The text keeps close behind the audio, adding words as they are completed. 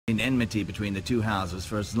enmity between the two houses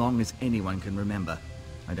for as long as anyone can remember.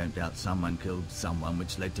 I don't doubt someone killed someone,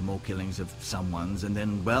 which led to more killings of someones, and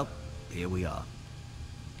then, well, here we are.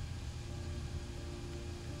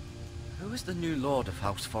 Who is the new Lord of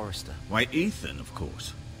House Forrester? Why, Ethan, of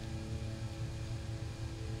course.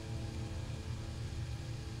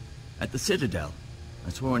 At the Citadel,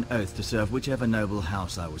 I swore an oath to serve whichever noble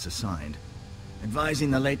house I was assigned.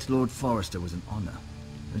 Advising the late Lord Forrester was an honor.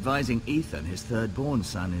 Advising Ethan, his third-born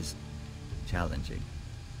son, is challenging.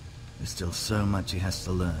 There's still so much he has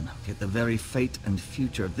to learn, yet the very fate and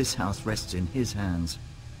future of this house rests in his hands.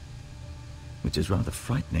 Which is rather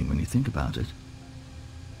frightening when you think about it.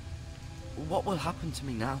 What will happen to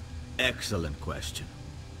me now? Excellent question.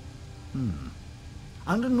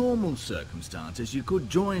 Under normal circumstances, you could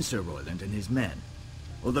join Sir Royland and his men.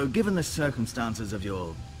 Although given the circumstances of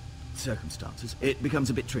your... circumstances, it becomes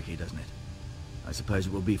a bit tricky, doesn't it? I suppose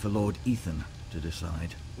it will be for Lord Ethan to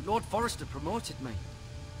decide. Lord Forrester promoted me.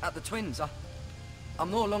 At the Twins, I'm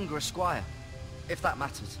no longer a squire, if that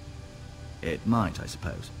matters. It might, I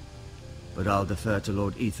suppose. But I'll defer to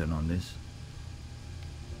Lord Ethan on this.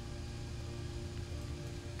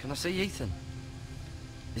 Can I see Ethan?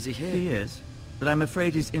 Is he here? He is, but I'm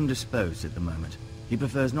afraid he's indisposed at the moment. He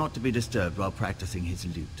prefers not to be disturbed while practicing his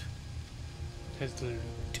lute. His lute.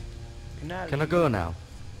 Can I go now?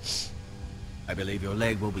 I believe your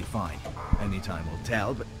leg will be fine. Only time will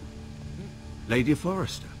tell, but... Lady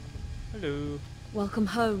Forrester. Hello. Welcome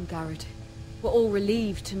home, Garrett. We're all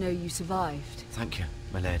relieved to know you survived. Thank you,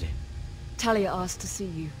 my lady. Talia asked to see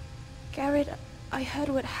you. Garrett, I heard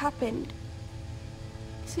what happened.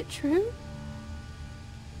 Is it true?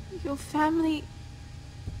 Your family...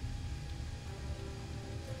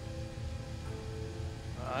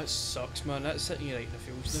 That sucks, man. That's hitting you right in the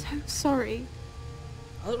feels now. So sorry.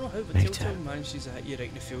 I don't know how the Me TellTale too. manages to hit you right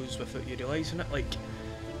in the feels without you realising it. Like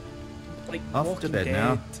Off to Walking bed Dead,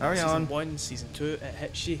 now. Hurry season on. 1, season 2, it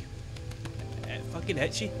hits you. It fucking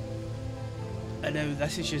hits you. And now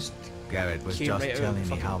this is just Garrett was came just right out of telling the me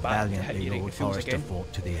fucking how back to hit valiantly you right in Lord the feels Forrester again.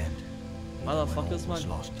 fought to the end. Even when all Motherfuckers, was man.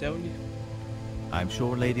 lost. Telling you. I'm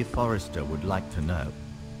sure Lady Forrester would like to know.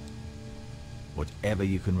 Whatever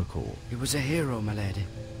you can recall. He was a hero, my lady.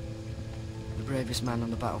 The bravest man on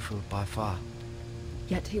the battlefield by far.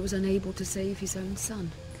 Yet he was unable to save his own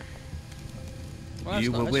son. Well, that's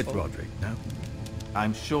You not were his with fault. Roderick, no?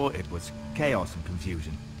 I'm sure it was chaos and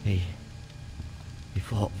confusion. He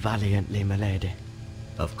fought valiantly, my lady.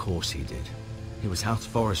 Of course he did. He was House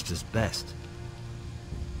Forrester's best.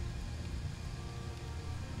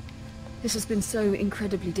 This has been so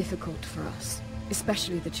incredibly difficult for us,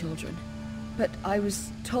 especially the children. But I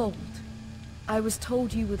was told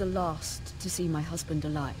you were the last to see my husband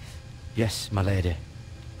alive. Yes, my lady.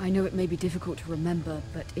 I know it may be difficult to remember,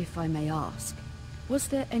 but if I may ask, was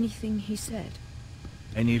there anything he said?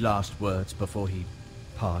 Any last words before he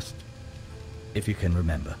passed? If you can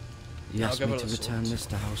remember. He I'll asked give me her to the return swords. this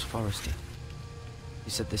to House Forrester.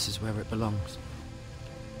 He said this is where it belongs.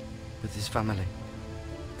 With his family.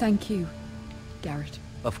 Thank you, Garrett.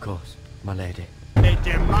 Of course, my lady. It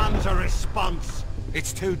demands a response.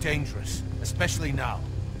 It's too dangerous, especially now.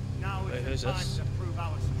 Now Wait, is who's the time this? to prove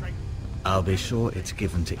our strength I'll be sure it's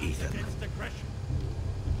given to Ethan. against aggression.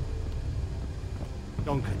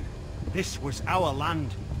 Duncan, this was our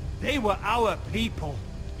land. They were our people.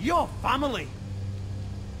 Your family.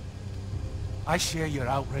 I share your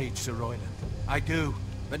outrage, Sir Royland. I do.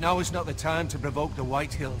 But now is not the time to provoke the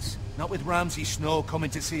Whitehills. Not with Ramsay Snow coming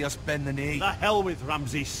to see us bend the knee. The hell with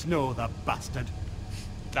Ramsay Snow, the bastard.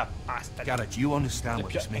 That bastard. Garrett, you understand The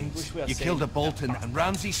what this pure means. English way of You saying killed a that Bolton, bastard. and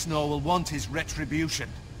Ramsay Snow will want his retribution.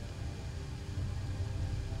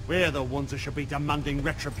 We're the ones that should be demanding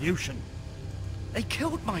retribution. They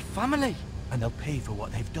killed my family. And they'll pay for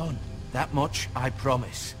what they've done. That much, I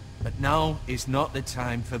promise. But now is not the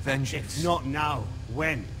time for vengeance. If not now,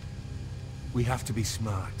 when? We have to be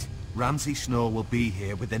smart. Ramsay Snow will be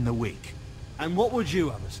here within the week. And what would you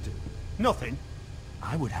have us do? Nothing.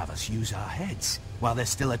 I would have us use our heads, while they're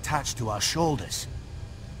still attached to our shoulders.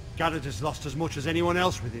 Garrett has lost as much as anyone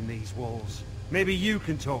else within these walls. Maybe you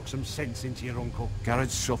can talk some sense into your uncle.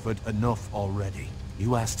 Garrett's suffered enough already.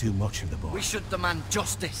 You ask too much of the boy. We should demand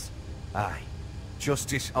justice. Aye.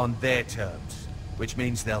 Justice on their terms, which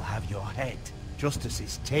means they'll have your head. Justice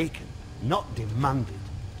is taken, not demanded.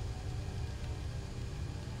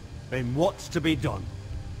 Then what's to be done?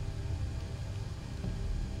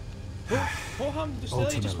 What happened just there?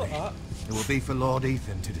 You just Ultimately, got it will be for Lord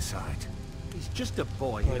Ethan to decide. He's just a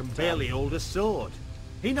boy who Right, can barely hold a sword.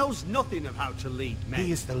 He knows nothing of how to lead men.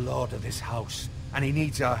 He is the lord of this house, and he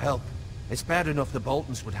needs our help. It's bad enough the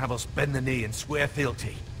Boltons would have us bend the knee and swear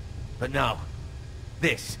fealty. But now,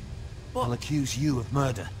 this. I'll accuse you of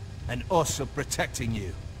murder, and us of protecting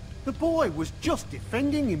you. The boy was just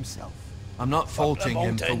defending himself. I'm not faulting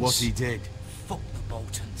him for what he did. Fuck the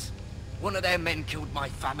Boltons. One of their men killed my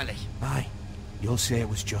family. Aye. You'll say it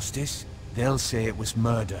was justice. They'll say it was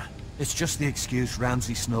murder. It's just the excuse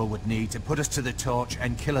Ramsay Snow would need to put us to the torch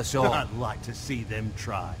and kill us all. I'd like to see them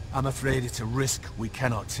try. I'm afraid it's a risk we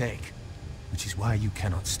cannot take. Which is why you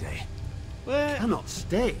cannot stay. What? Cannot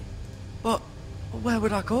stay. But where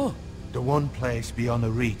would I go? The one place beyond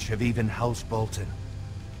the reach of even House Bolton.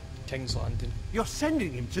 King's Landing. You're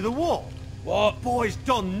sending him to the wall. What? Boy's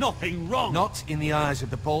done nothing wrong. Not in the eyes of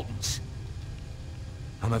the Boltons.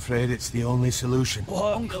 I'm afraid it's the only solution.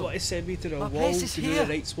 What? Uncle, You want to send me to the my wall place is to do here.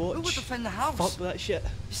 the Rights Watch? Who would defend the house? Fuck that shit.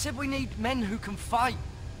 You said we need men who can fight.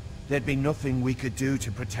 There'd be nothing we could do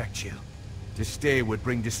to protect you. To stay would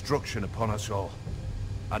bring destruction upon us all.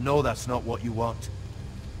 I know that's not what you want.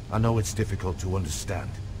 I know it's difficult to understand.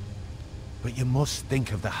 But you must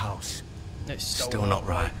think of the house. It's Still not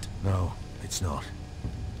right. No, it's not.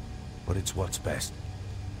 But it's what's best.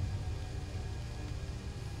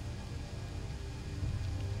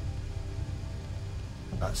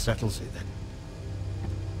 That settles it then.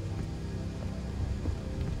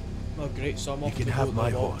 Oh great, so I'm off can to have go to my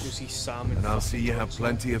the walk, horse. go see Sam And I'll fucking see you have Thompson.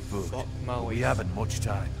 plenty of food. Fuck my We life. haven't much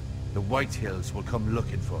time. The White Hills will come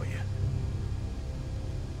looking for you.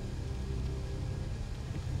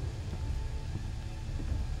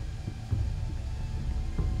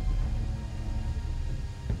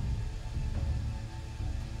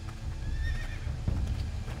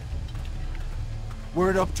 Were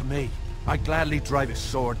it up to me, I'd gladly drive a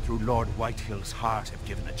sword through Lord Whitehill's heart if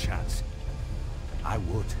given a chance. I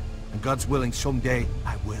would, and God's willing someday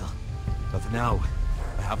I will. But for now,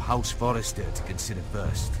 I have House Forrester to consider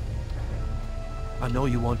first. I know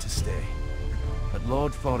you want to stay, but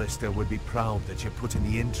Lord Forrester would be proud that you're putting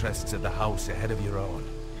the interests of the house ahead of your own.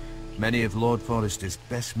 Many of Lord Forrester's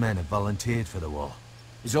best men have volunteered for the war.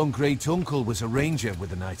 His own great-uncle was a ranger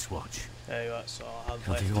with the Night's Watch. Hey, that's all I have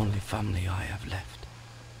You're left. the only family I have left.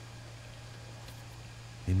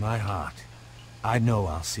 In my heart, I know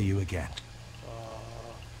I'll see you again.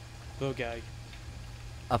 Poor guy.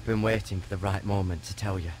 I've been waiting for the right moment to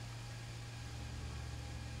tell you.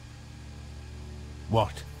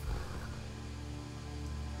 What?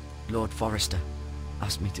 Lord Forrester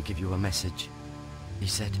asked me to give you a message. He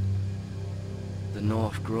said, the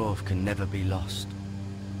North Grove can never be lost.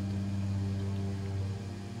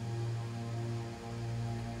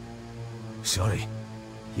 Sorry,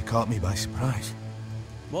 you caught me by surprise.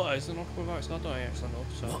 What is the North Grove actually? I don't actually know,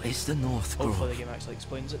 so... What is the North Hopefully Grove? the game actually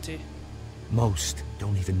explains it to you. Most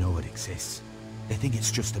don't even know it exists. They think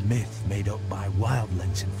it's just a myth made up by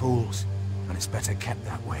wildlings and fools, and it's better kept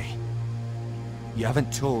that way. You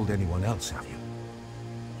haven't told anyone else, have you?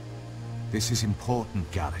 This is important,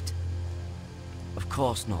 Garrett. Of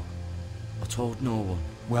course not. I told no one.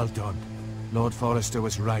 Well done. Lord Forrester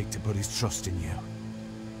was right to put his trust in you.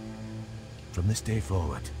 From this day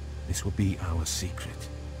forward, this will be our secret.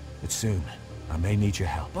 But soon, I may need your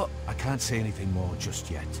help. But- I can't say anything more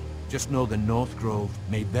just yet. Just know the North Grove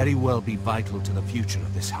may very well be vital to the future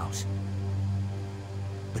of this house.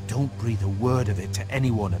 But don't breathe a word of it to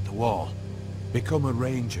anyone at the wall. Become a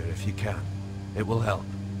ranger if you can. It will help.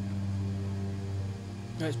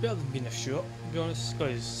 No, it's better than being a shooter, to be honest,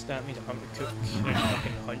 because that means I'm having to cook and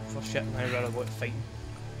fucking hunt for shit, and I'd rather go out fighting.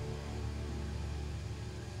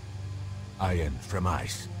 Iron from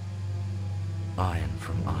ice. Iron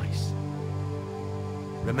from ice.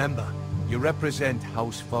 Remember, you represent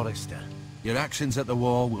House Forrester. Your actions at the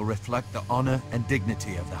war will reflect the honor and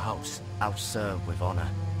dignity of the house. I'll serve with honor.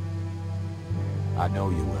 I know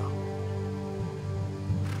you will.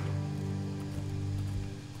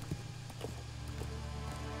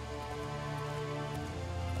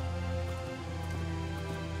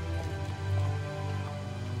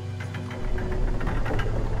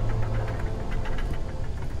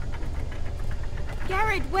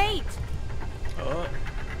 Garrett, wait! Oh.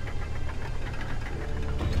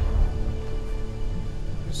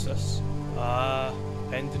 What's this?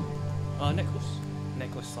 Pendant. Necklace.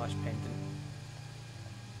 Necklace slash pendant.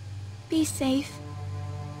 Be safe.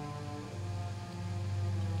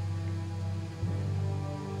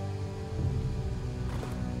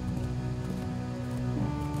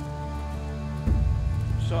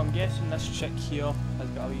 So I'm guessing this chick here has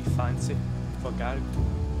got a wee fancy for Garrett.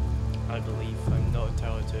 I believe. I'm not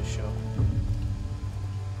entirely too sure.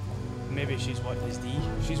 Maybe she's wanting his D.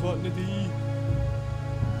 She's wanting the D.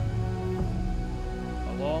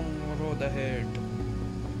 A long road ahead.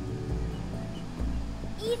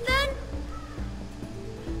 Ethan?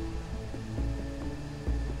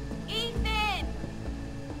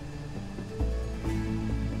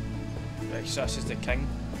 So this is the king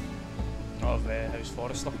of House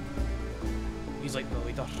Forrester. He's like the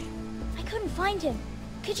leader. I couldn't find him.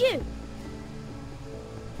 Could you?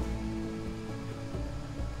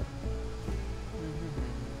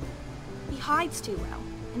 He hides too well,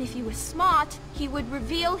 and if he was smart, he would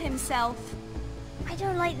reveal himself. I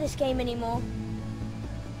don't like this game anymore.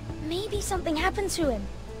 Maybe something happened to him.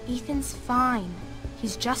 Ethan's fine.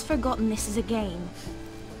 He's just forgotten this is a game.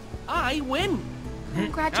 I win!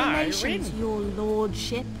 Congratulations, your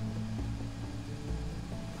lordship.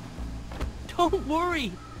 Don't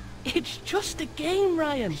worry. It's just a game,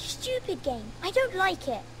 Ryan. Stupid game. I don't like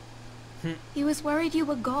it. He was worried you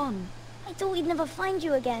were gone. I thought we'd never find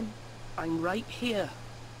you again. I'm right here.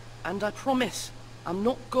 And I promise, I'm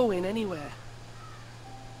not going anywhere.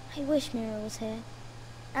 I wish Mira was here.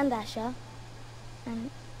 And Asher. And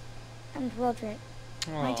Roderick.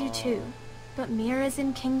 I do too. But Mira's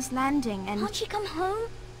in King's Landing and... Can't she come home?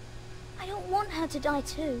 I don't want her to die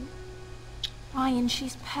too. Ryan,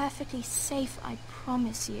 she's perfectly safe, I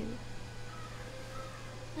promise you.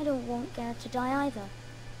 I don't want Garrett to die either.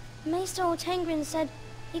 Maester Ortengrin said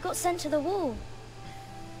he got sent to the wall.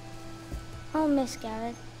 I'll miss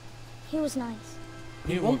Garrett. He was nice.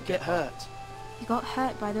 He won't get hurt. He got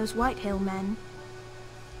hurt by those Whitehill men.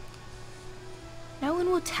 No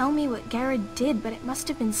one will tell me what Garrett did, but it must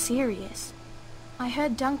have been serious. I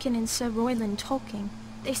heard Duncan and Sir Royland talking.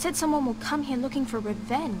 They said someone will come here looking for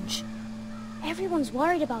revenge. Everyone's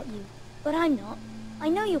worried about you, but I'm not. I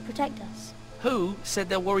know you'll protect us. Who said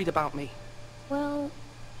they're worried about me? Well,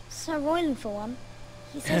 Sir Royland for one.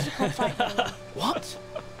 He says you can't fight very well. What?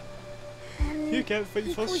 And You can't fight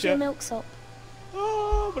he for calls shit. you milksop.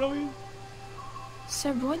 Oh, brilliant.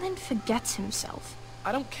 Sir Royland forgets himself.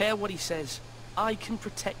 I don't care what he says. I can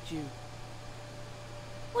protect you.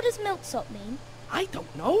 What does milksop mean? I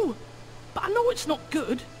don't know. But I know it's not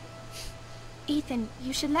good. Ethan,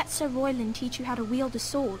 you should let Sir Royland teach you how to wield a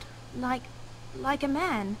sword. Like a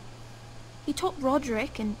man. He taught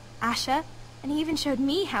Roderick and Asher, and he even showed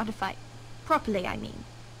me how to fight. Properly, I mean.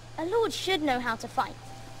 A lord should know how to fight.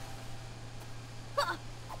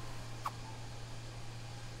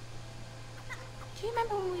 Do you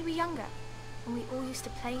remember when we were younger? When we all used to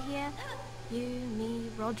play here? You, me,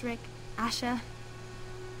 Roderick, Asher.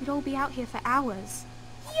 We'd all be out here for hours.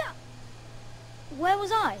 Yeah. Where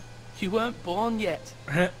was I? You weren't born yet.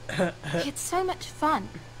 We had so much fun.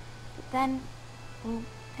 But then, well,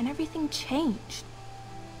 then everything changed.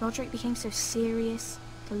 Roderick became so serious,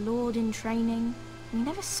 the Lord in training, and he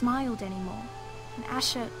never smiled anymore. And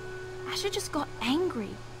Asher just got angry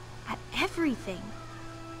at everything.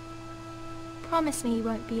 Promise me you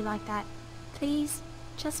won't be like that. Please,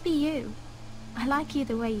 just be you. I like you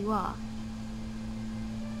the way you are.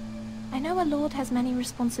 I know a lord has many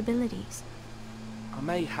responsibilities. I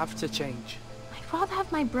may have to change. I'd rather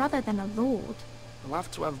have my brother than a lord. I'll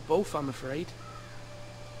have to have both, I'm afraid.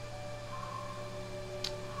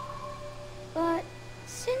 But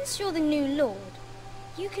since you're the new lord,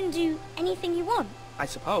 you can do anything you want. I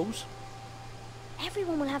suppose.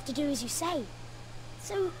 Everyone will have to do as you say.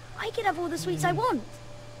 So I could have all the sweets I want.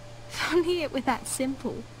 If only it were that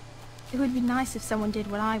simple. It would be nice if someone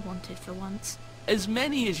did what I wanted for once. As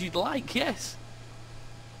many as you'd like, yes.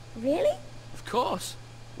 Really? Of course.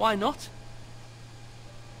 Why not?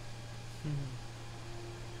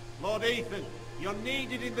 Lord Ethan, you're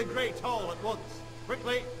needed in the Great Hall at once.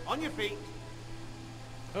 Quickly, on your feet.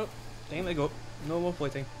 Oh, time to go. No more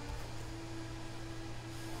fighting.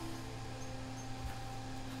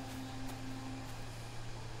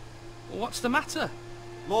 What's the matter?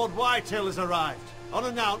 Lord Whitehill has arrived,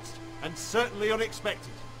 unannounced and certainly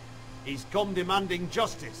unexpected. He's come demanding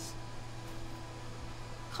justice.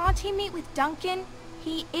 Can't he meet with Duncan?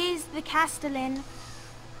 He is the Castellan.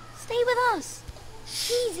 Stay with us.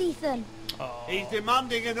 Please, Ethan. He's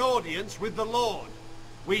demanding an audience with the Lord.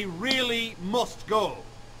 We really must go.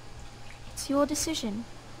 It's your decision.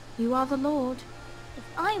 You are the Lord. If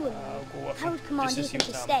I were I'll go lord, with I him. would command Just as Ethan you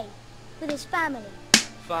to tell stay with his family.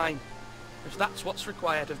 Fine. If that's what's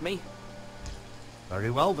required of me. Very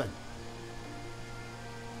well then.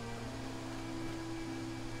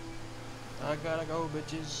 I gotta go,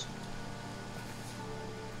 bitches.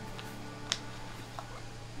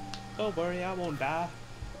 Don't worry, I won't die.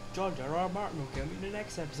 George R.R. Martin will kill me in the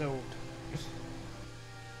next episode.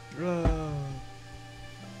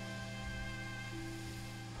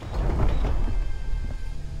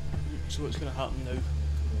 So what's gonna happen now?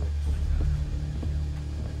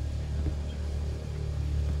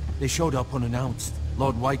 They showed up unannounced.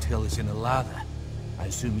 Lord Whitehill is in a lather. I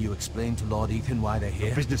assume you explained to Lord Ethan why they're The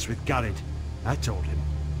here? business with Garrett. I told him.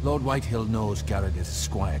 Lord Whitehill knows Garrett is a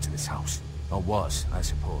squire to this house. Or was, I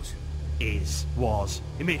suppose. Was.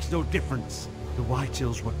 It makes no difference. The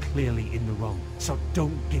Whitehills were clearly in the wrong, so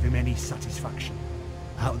don't give him any satisfaction.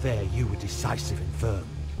 Out there, you were decisive and firm.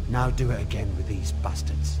 Now do it again with these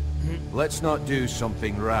bastards. Let's not do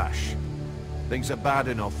something rash. Things are bad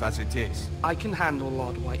enough as it is. I can handle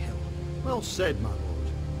Lord Whitehill. Well said, my lord.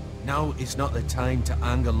 Now is not the time to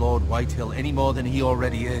anger Lord Whitehill any more than he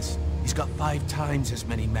already is. He's got 5 times as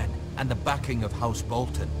many men, and the backing of House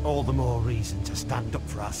Bolton. All the more reason to stand up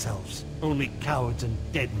for ourselves. Only cowards and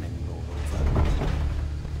dead men roll over.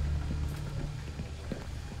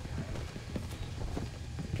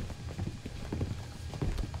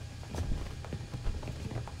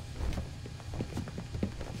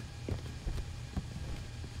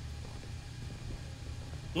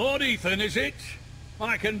 Lord Ethan, is it?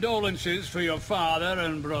 My condolences for your father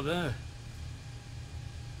and brother.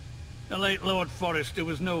 The late Lord Forrester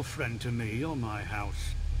was no friend to me or my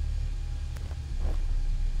house.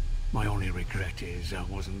 My only regret is I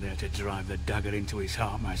wasn't there to drive the dagger into his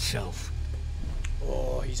heart myself.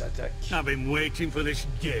 Oh, he's a dick. I've been waiting for this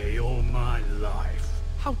day all my life.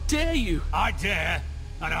 How dare you? I dare,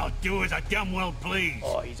 and I'll do as I damn well please.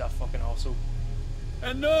 Oh, he's a fucking arsehole.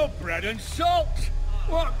 And no bread and salt!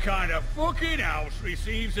 What kind of fucking house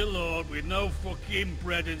receives a lord with no fucking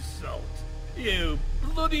bread and salt? You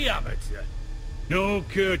bloody amateur. No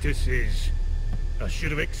courtesies. I should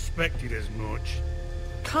have expected as much.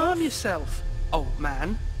 Calm yourself, old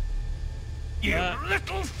man. You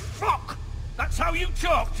little fuck! That's how you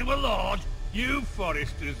talk to a lord? You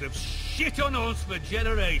Forresters have shit on us for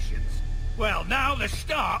generations. Well, now the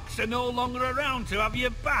Starks are no longer around to have your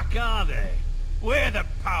back, are they? We're the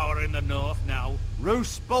power in the north now.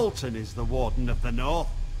 Roose Bolton is the Warden of the North.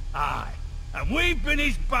 Aye. And we've been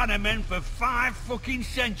his bannermen for 5 fucking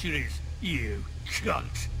centuries. You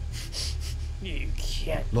cunt. You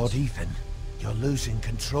can't. Lord Ethan, you're losing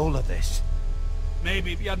control of this.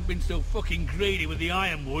 Maybe if you hadn't been so fucking greedy with the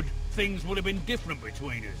ironwood, things would have been different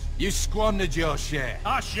between us. You squandered your share.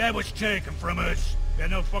 Our share was taken from us. We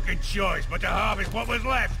had no fucking choice but to harvest what was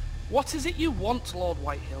left. What is it you want, Lord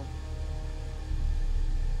Whitehill?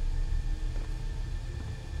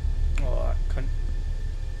 Oh, that cunt.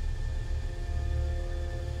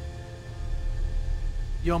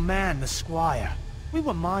 Your man, the squire. We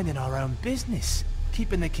were minding our own business,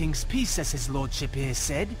 keeping the king's peace, as his lordship here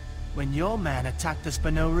said, when your man attacked us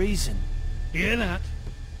for no reason. Hear that?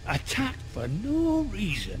 Attacked for no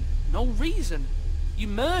reason. No reason? You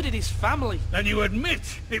murdered his family. Then you admit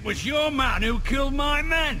it was your man who killed my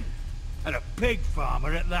men. And a pig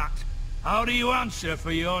farmer at that. How do you answer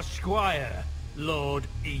for your squire, Lord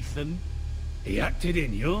Ethan? He acted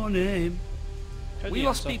in your name. We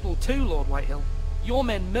lost people too, Lord Whitehill. Your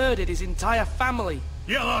men murdered his entire family.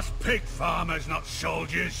 You lost pig farmers, not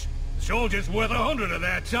soldiers. Soldiers worth 100 of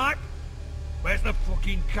their type. Where's the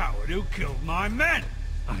fucking coward who killed my men?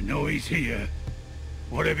 I know he's here.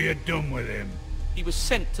 What have you done with him? He was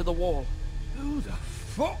sent to the wall. Who the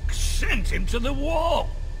fuck sent him to the wall?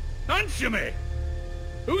 Answer me!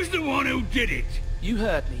 Who's the one who did it? You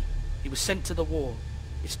heard me. He was sent to the wall.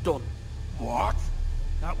 It's done. What?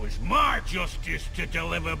 That was my justice to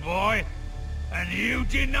deliver, boy. And you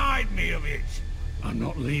denied me of it. I'm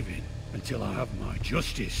not leaving until I have my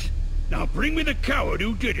justice. Now bring me the coward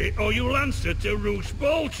who did it, or you'll answer to Roose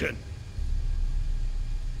Bolton.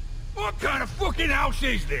 What kind of fucking house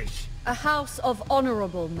is this? A house of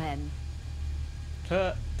honorable men.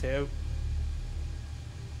 Two.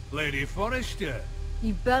 Lady Forrester.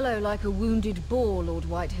 You bellow like a wounded boar, Lord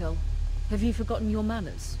Whitehill. Have you forgotten your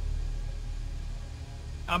manners?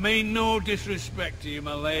 I mean no disrespect to you,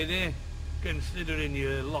 my lady, considering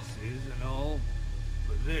your losses and all.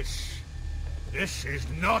 But this is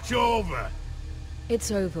not over. It's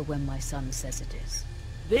over when my son says it is.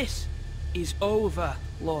 This is over,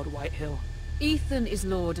 Lord Whitehill. Ethan is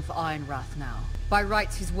Lord of Ironrath now. By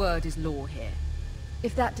rights his word is law here.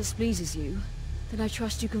 If that displeases you, then I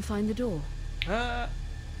trust you can find the door. That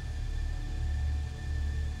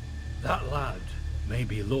lad may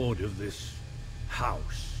be lord of this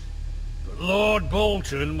house, but Lord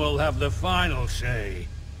Bolton will have the final say.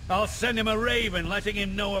 I'll send him a raven letting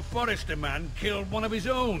him know a Forrester man killed one of his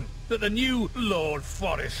own. That the new Lord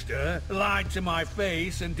Forrester lied to my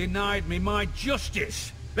face and denied me my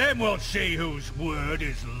justice. Then we'll see whose word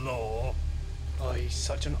is law. Oh, he's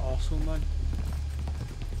such an arsehole, man.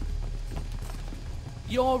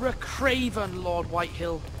 You're a craven, Lord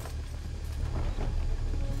Whitehill.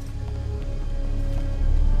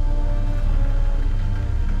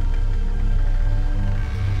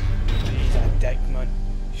 He's a dick, man.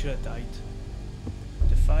 He should have died.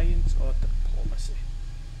 Defiance or diplomacy?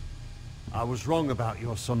 I was wrong about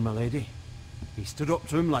your son, my lady. He stood up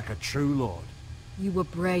to him like a true lord. You were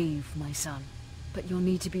brave, my son. But you'll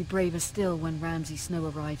need to be braver still when Ramsay Snow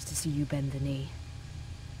arrives to see you bend the knee.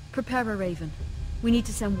 Prepare a raven. We need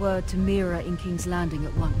to send word to Mira in King's Landing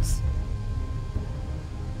at once.